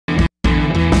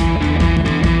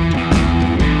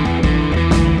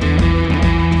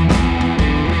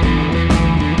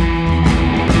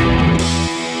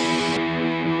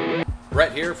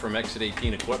from Exit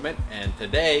 18 Equipment, and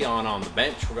today on the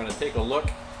bench we're going to take a look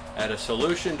at a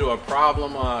solution to a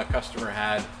problem a customer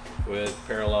had with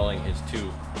paralleling his two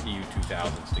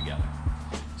EU2000s together.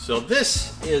 So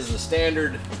this is the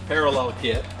standard parallel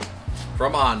kit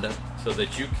from Honda so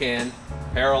that you can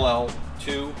parallel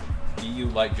two EU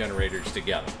light generators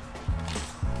together.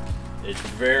 It's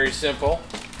very simple.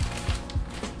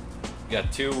 You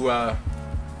got two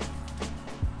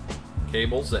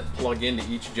cables that plug into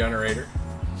each generator.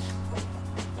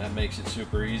 That makes it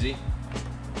super easy.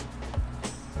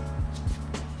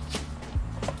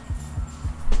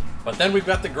 But then we've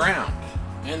got the ground,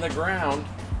 and the ground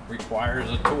requires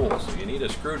a tool. So you need a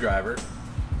screwdriver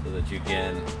so that you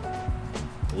can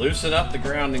loosen up the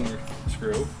grounding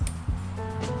screw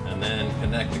and then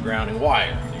connect the grounding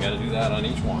wire. You got to do that on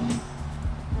each one.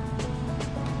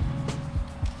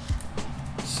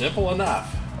 Simple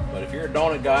enough. But if you're a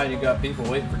donut guy and you got people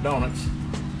waiting for donuts,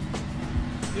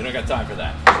 you don't got time for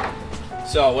that.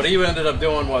 So what he ended up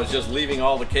doing was just leaving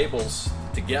all the cables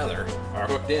together, or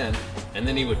hooked in, and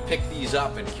then he would pick these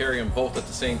up and carry them both at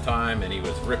the same time, and he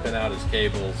was ripping out his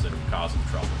cables and causing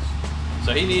troubles.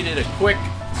 So he needed a quick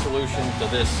solution to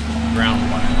this ground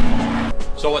wire.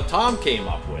 So what Tom came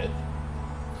up with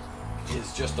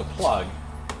is just a plug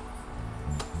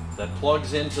that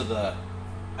plugs into the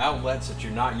outlets that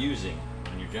you're not using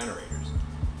on your generators.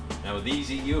 Now with these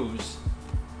EUs,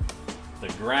 the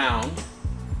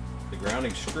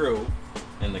grounding screw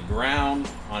and the ground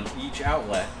on each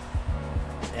outlet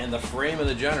and the frame of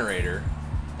the generator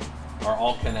are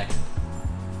all connected.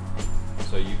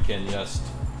 So you can just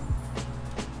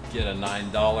get a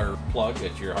 $9 plug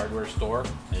at your hardware store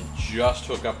and just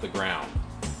hook up the ground.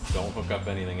 Don't hook up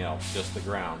anything else, just the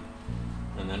ground.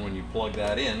 And then when you plug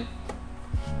that in,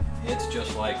 it's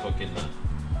just like hooking the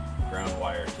ground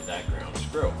wire to that ground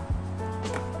screw.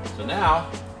 So now,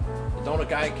 the donut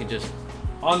guy can just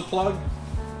unplug,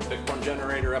 pick one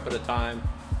generator up at a time,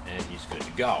 and he's good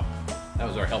to go. That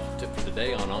was our helpful tip for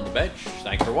today on the Bench.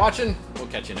 Thanks for watching. We'll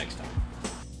catch you next time.